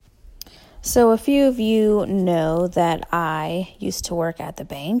So a few of you know that I used to work at the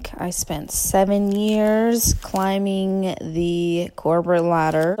bank. I spent 7 years climbing the corporate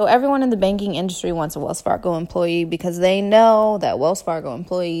ladder. So everyone in the banking industry wants a Wells Fargo employee because they know that Wells Fargo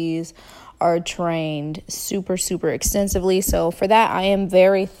employees are trained super extensively. So for that, I am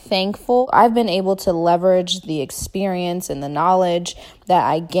very thankful. I've been able to leverage the experience and the knowledge that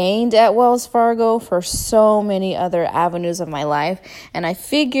I gained at Wells Fargo for so many other avenues of my life. And I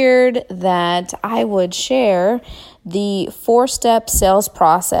figured that I would share the 4-step sales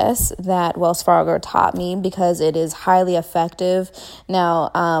process that Wells Fargo taught me because it is highly effective.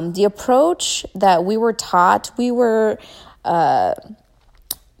 Now, the approach that we were taught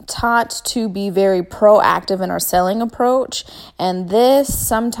to be very proactive in our selling approach, and this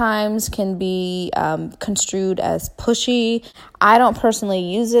sometimes can be construed as pushy. I don't personally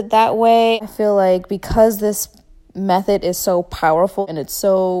use it that way. I feel like because this method is so powerful and it's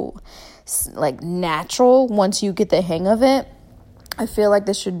so natural once you get the hang of it, I feel like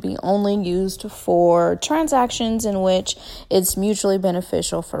this should be only used for transactions in which it's mutually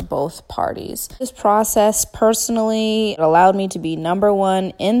beneficial for both parties. This process personally allowed me to be number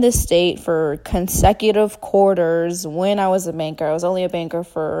one in the state for consecutive quarters when I was a banker. I was only a banker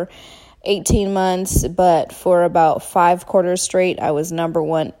for 18 months, but for about 5 quarters straight, I was number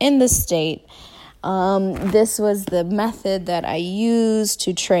one in the state. This was the method that I used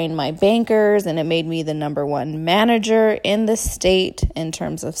to train my bankers, and it made me the number one manager in the state in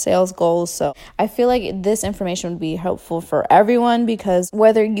terms of sales goals. So I feel like this information would be helpful for everyone because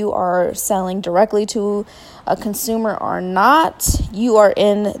whether you are selling directly to a consumer or not, you are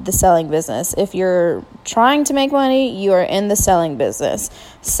in the selling business. If you're trying to make money, you are in the selling business.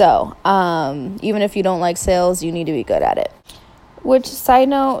 So even if you don't like sales, you need to be good at it. Which, side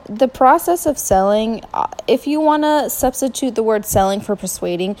note, the process of selling, if you want to substitute the word selling for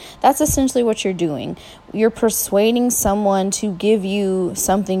persuading, that's essentially what you're doing. You're persuading someone to give you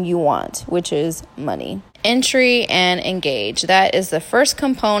something you want, which is money. Entry and engage. That is the first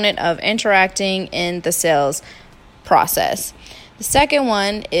component of interacting in the sales process. The second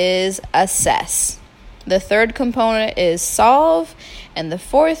one is assess. The third component is solve, and the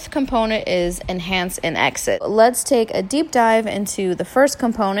fourth component is enhance and exit. Let's take a deep dive into the first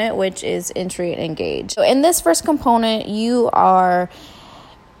component, which is entry and engage. So in this first component, you are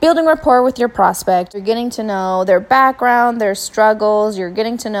building rapport with your prospect. You're getting to know their background, their struggles. You're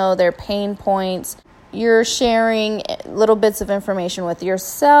getting to know their pain points. You're sharing little bits of information with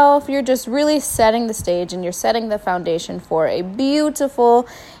yourself. You're just really setting the stage and you're setting the foundation for a beautiful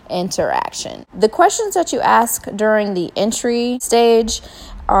interaction. The questions that you ask during the entry stage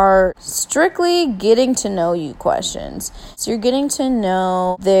are strictly getting to know you questions. So you're getting to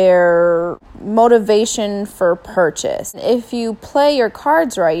know their motivation for purchase. If you play your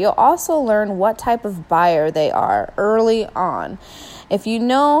cards right, you'll also learn what type of buyer they are early on. If you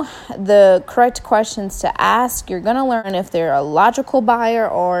know the correct questions to ask, you're going to learn if they're a logical buyer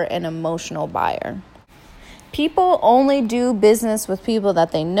or an emotional buyer. People only do business with people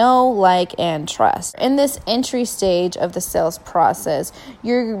that they know, like, and trust. In this entry stage of the sales process,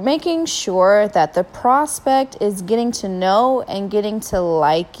 you're making sure that the prospect is getting to know and getting to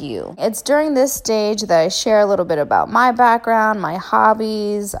like you. It's during this stage that I share a little bit about my background, my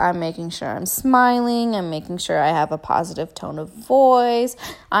hobbies. I'm making sure I'm smiling. I'm making sure I have a positive tone of voice.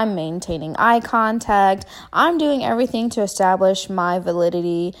 I'm maintaining eye contact. I'm doing everything to establish my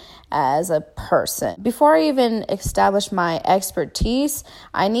validity as a person. Before I even establish my expertise,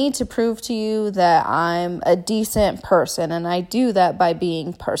 I need to prove to you that I'm a decent person, and I do that by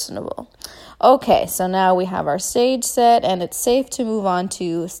being personable. Okay, so now we have our stage set, and it's safe to move on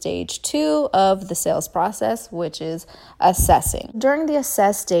to stage 2 of the sales process, which is assessing. During the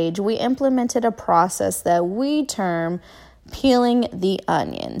assess stage, we implemented a process that we term peeling the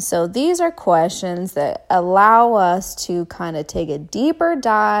onion. So these are questions that allow us to kind of take a deeper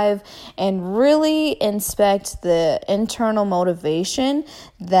dive and really inspect the internal motivation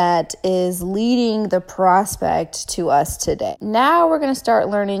that is leading the prospect to us today. Now we're going to start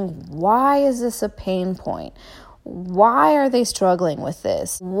learning, why is this a pain point? Why are they struggling with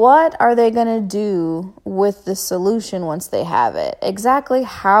this? What are they going to do with the solution once they have it? Exactly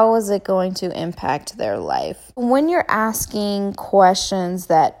how is it going to impact their life? When you're asking questions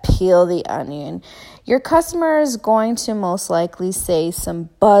that peel the onion, your customer is going to most likely say some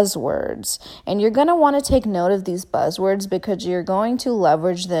buzzwords, and you're going to want to take note of these buzzwords because you're going to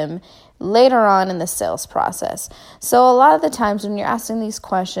leverage them later on in the sales process. So a lot of the times when you're asking these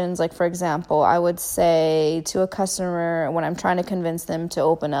questions, like for example, I would say to a customer when I'm trying to convince them to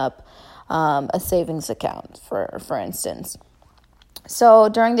open up a savings account, for instance, So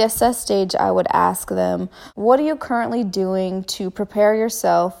during the assess stage, I would ask them, what are you currently doing to prepare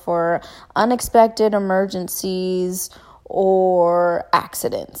yourself for unexpected emergencies or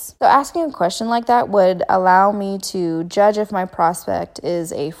accidents? So asking a question like that would allow me to judge if my prospect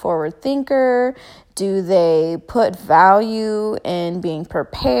is a forward thinker. Do they put value in being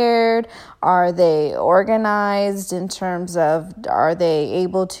prepared? Are they organized in terms of, are they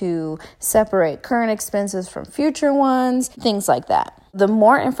able to separate current expenses from future ones? Things like that. The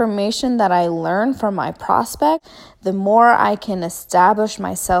more information that I learn from my prospect, the more I can establish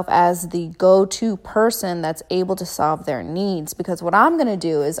myself as the go-to person that's able to solve their needs. Because what I'm going to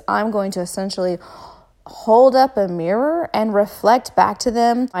do is I'm going to essentially hold up a mirror and reflect back to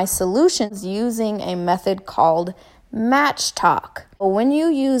them my solutions using a method called match talk. When you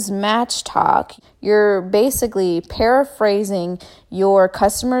use match talk, you're basically paraphrasing your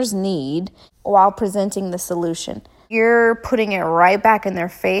customer's need while presenting the solution. You're putting it right back in their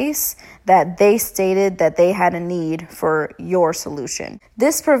face that they stated that they had a need for your solution.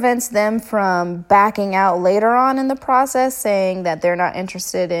 This prevents them from backing out later on in the process, saying that they're not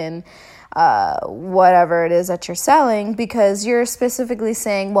interested in whatever it is that you're selling, because you're specifically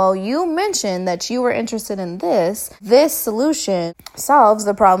saying, well, you mentioned that you were interested in this solution solves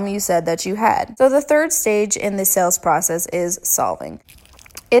the problem you said that you had. So the third stage in the sales process is solving.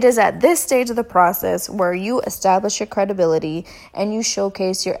 It is at this stage of the process where you establish your credibility and you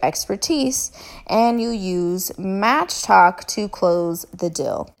showcase your expertise and you use match talk to close the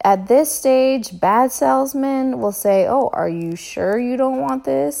deal. At this stage, bad salesmen will say, oh, are you sure you don't want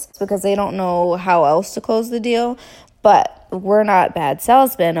this? It's because they don't know how else to close the deal. But we're not bad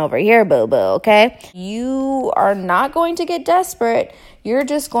salesmen over here, boo-boo, okay? You are not going to get desperate. You're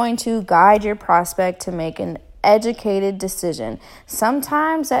just going to guide your prospect to make an educated decision.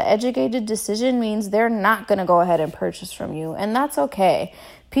 Sometimes that educated decision means they're not going to go ahead and purchase from you, and that's okay.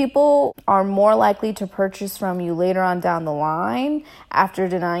 People are more likely to purchase from you later on down the line after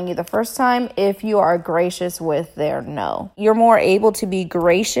denying you the first time if you are gracious with their no. You're more able to be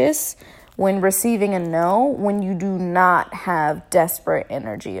gracious when receiving a no when you do not have desperate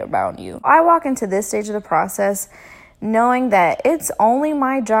energy about you. I walk into this stage of the process knowing that it's only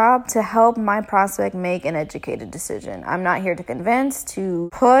my job to help my prospect make an educated decision. I'm not here to convince, to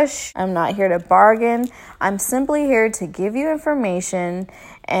push. I'm not here to bargain. I'm simply here to give you information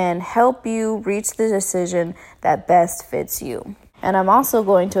and help you reach the decision that best fits you. And I'm also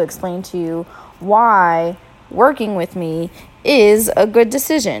going to explain to you why working with me is a good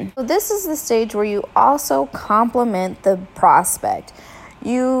decision. So this is the stage where you also compliment the prospect.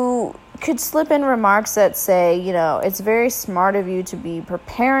 You could slip in remarks that say, it's very smart of you to be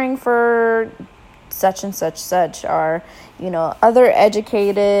preparing for such and such, or, other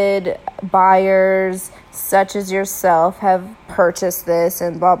educated buyers such as yourself have purchased this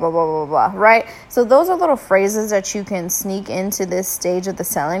and blah, blah, blah, blah, blah, right? So those are little phrases that you can sneak into this stage of the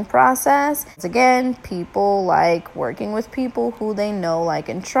selling process. Again, people like working with people who they know, like,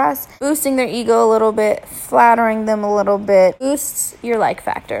 and trust, boosting their ego a little bit, flattering them a little bit, boosts your like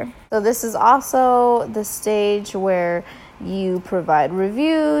factor. So this is also the stage where you provide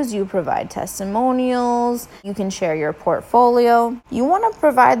reviews, you provide testimonials, you can share your portfolio. You want to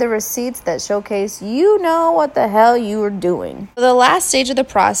provide the receipts that showcase you know what the hell you are doing. The last stage of the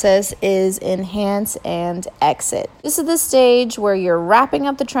process is enhance and exit. This is the stage where you're wrapping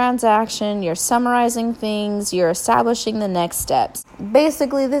up the transaction, you're summarizing things, you're establishing the next steps.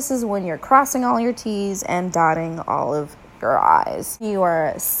 Basically, this is when you're crossing all your T's and dotting all of your I's. You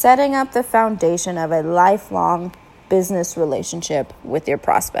are setting up the foundation of a lifelong business relationship with your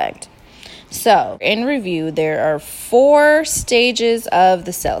prospect. So, in review, there are 4 stages of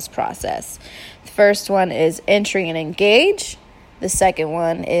the sales process. The first one is entry and engage. The second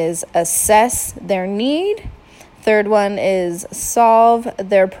one is assess their need. Third one is solve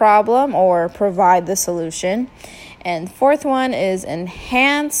their problem or provide the solution. And fourth one is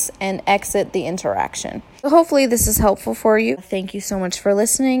enhance and exit the interaction. So hopefully this is helpful for you. Thank you so much for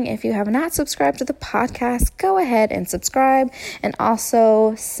listening. If you have not subscribed to the podcast, go ahead and subscribe, and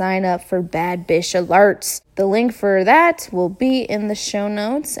also sign up for Bad Bish Alerts. The link for that will be in the show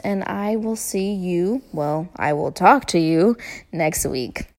notes, and I will talk to you next week.